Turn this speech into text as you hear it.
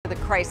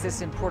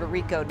crisis in Puerto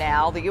Rico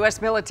now. The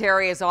U.S.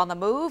 military is on the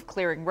move,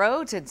 clearing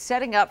roads and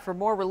setting up for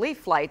more relief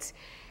flights.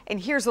 And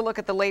here's a look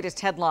at the latest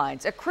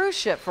headlines. A cruise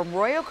ship from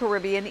Royal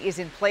Caribbean is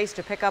in place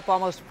to pick up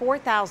almost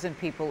 4,000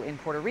 people in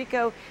Puerto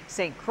Rico,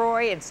 St.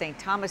 Croix and St.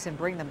 Thomas and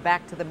bring them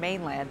back to the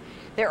mainland.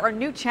 There are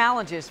new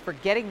challenges for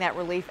getting that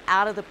relief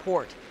out of the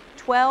port.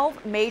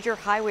 12 major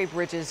highway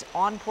bridges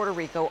on Puerto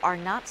Rico are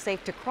not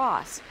safe to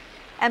cross.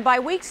 And by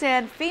week's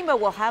end, FEMA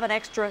will have an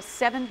extra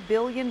 $7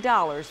 billion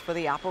for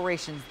the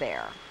operations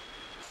there.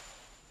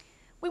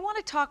 We want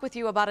to talk with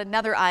you about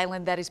another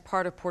island that is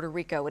part of Puerto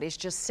Rico. It is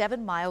just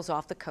 7 miles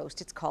off the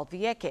coast. It's called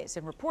Vieques,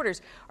 and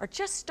reporters are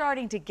just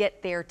starting to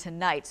get there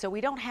tonight, so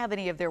we don't have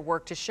any of their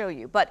work to show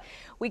you. But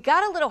we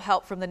got a little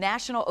help from the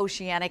National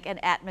Oceanic and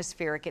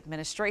Atmospheric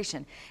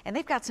Administration, and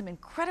they've got some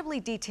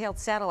incredibly detailed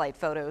satellite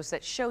photos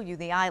that show you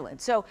the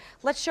island. So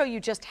let's show you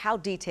just how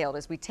detailed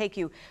as we take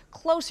you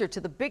closer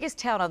to the biggest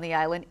town on the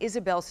island,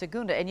 Isabel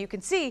II, and you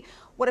can see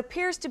what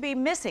appears to be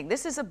missing.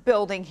 This is a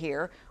building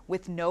here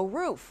with no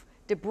roof.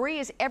 Debris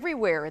is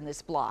everywhere in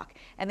this block,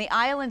 and the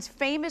island's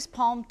famous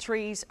palm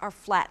trees are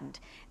flattened.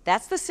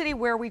 That's the city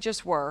where we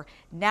just were.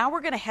 Now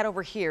we're going to head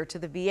over here to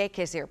the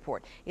Vieques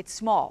airport. It's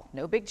small,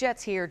 no big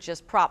jets here,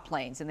 just prop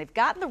planes, and they've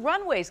gotten the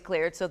runways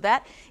cleared, so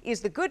that is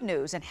the good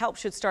news, and help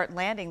should start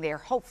landing there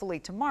hopefully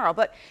tomorrow.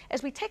 But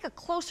as we take a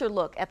closer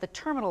look at the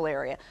terminal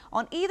area,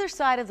 on either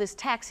side of this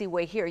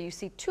taxiway here, you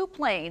see two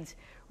planes,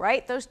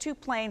 right? Those two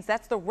planes,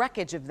 that's the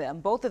wreckage of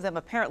them. Both of them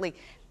apparently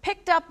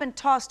picked up and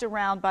tossed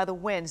around by the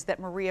winds that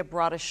Maria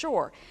brought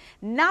ashore.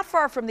 Not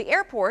far from the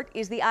airport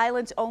is the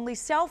island's only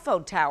cell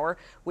phone tower,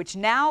 which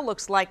now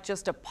looks like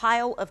just a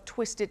pile of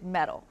twisted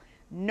metal.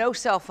 No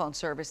cell phone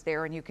service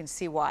there, and you can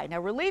see why. Now,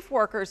 relief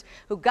workers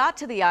who got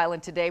to the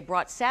island today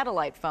brought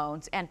satellite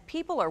phones, and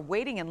people are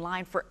waiting in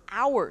line for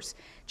hours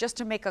just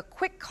to make a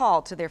quick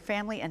call to their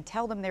family and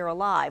tell them they're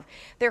alive.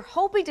 They're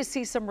hoping to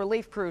see some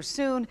relief crews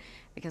soon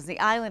because the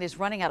island is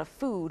running out of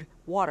food,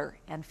 water,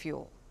 and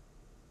fuel.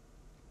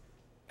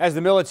 As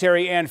the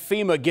military and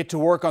FEMA get to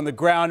work on the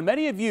ground,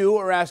 many of you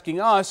are asking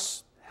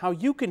us how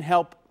you can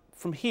help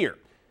from here.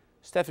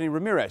 Stephanie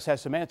Ramirez has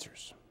some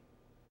answers.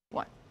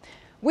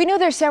 We know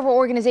there's several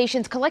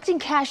organizations collecting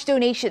cash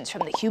donations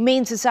from the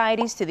Humane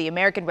Societies to the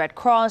American Red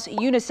Cross,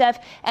 UNICEF,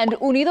 and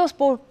Unidos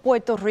por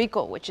Puerto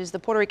Rico, which is the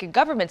Puerto Rican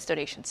government's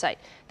donation site.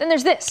 Then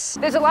there's this.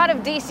 There's a lot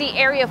of D.C.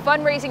 area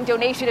fundraising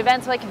donation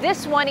events like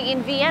this one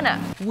in Vienna,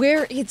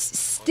 where it's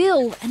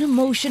still an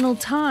emotional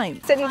time.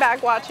 Sitting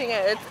back watching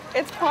it,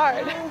 it's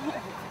hard.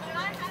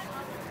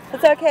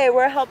 It's okay,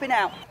 we're helping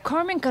out.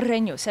 Carmen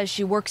Carreño says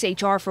she works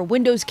HR for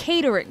Windows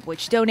Catering,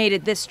 which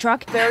donated this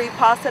truck. Very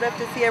positive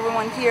to see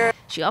everyone here.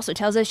 She also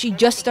tells us she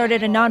just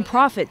started a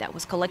nonprofit that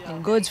was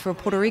collecting goods for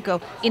Puerto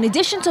Rico, in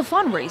addition to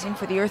fundraising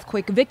for the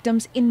earthquake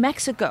victims in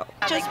Mexico.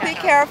 Just be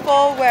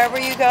careful wherever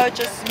you go.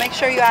 Just make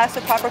sure you ask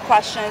the proper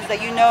questions,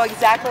 that you know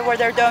exactly where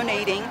they're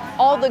donating.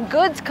 All the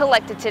goods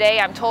collected today,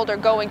 I'm told, are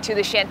going to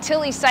the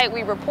Chantilly site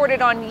we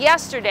reported on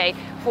yesterday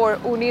for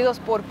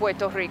Unidos por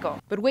Puerto Rico.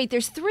 But wait,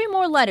 there's 3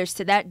 more letters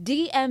to that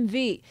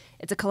DMV.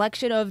 It's a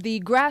collection of the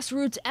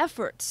grassroots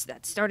efforts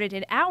that started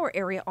in our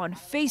area on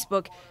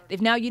Facebook.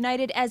 They've now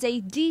united as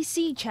a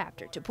DC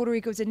chapter to Puerto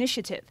Rico's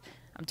initiative.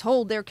 I'm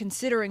told they're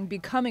considering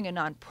becoming a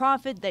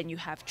nonprofit. Then you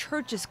have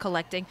churches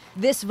collecting.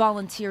 This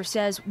volunteer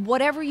says,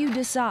 whatever you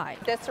decide.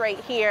 This right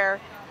here,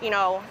 you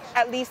know,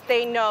 at least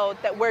they know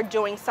that we're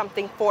doing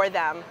something for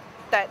them,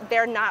 that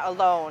they're not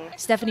alone.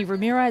 Stephanie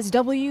Ramirez,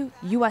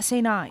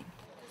 USA 9.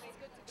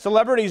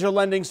 Celebrities are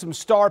lending some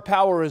star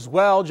power as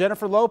well.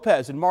 Jennifer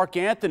Lopez and Mark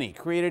Anthony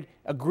created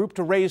a group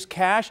to raise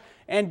cash,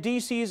 and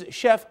DC's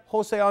chef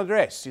Jose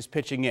Andres is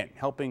pitching in,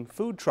 helping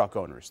food truck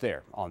owners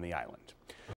there on the island.